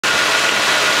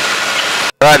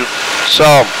Right.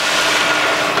 So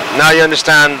now you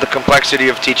understand the complexity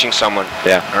of teaching someone.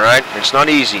 Yeah. All right. It's not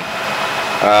easy.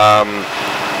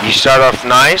 You start off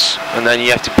nice, and then you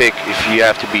have to pick if you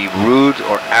have to be rude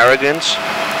or arrogant,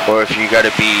 or if you got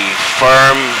to be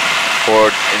firm or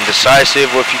indecisive,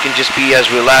 or if you can just be as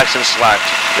relaxed and slacked.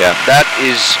 Yeah. That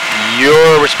is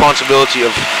your responsibility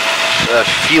of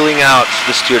feeling out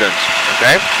the student.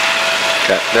 Okay.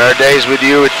 Okay. There are days with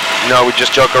you, we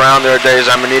just joke around. There are days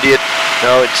I'm an idiot.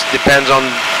 No, it depends on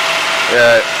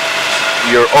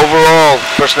your overall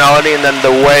personality and then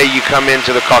the way you come into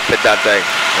the cockpit that day.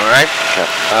 All right. Okay.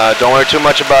 Don't worry too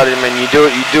much about it. I mean,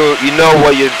 you know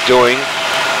what you're doing.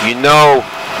 You know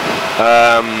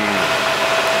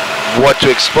what to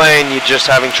explain. You're just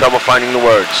having trouble finding the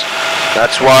words.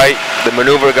 That's why the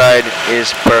maneuver guide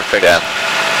is perfect. Yeah.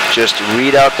 Just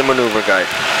read out the maneuver guide.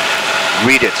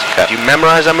 Read it. Okay. If you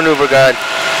memorize a maneuver guide,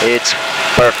 it's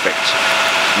perfect.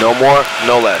 No more,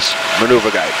 no less. Maneuver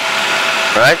guide.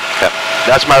 All right? Okay.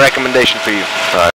 That's my recommendation for you. All right.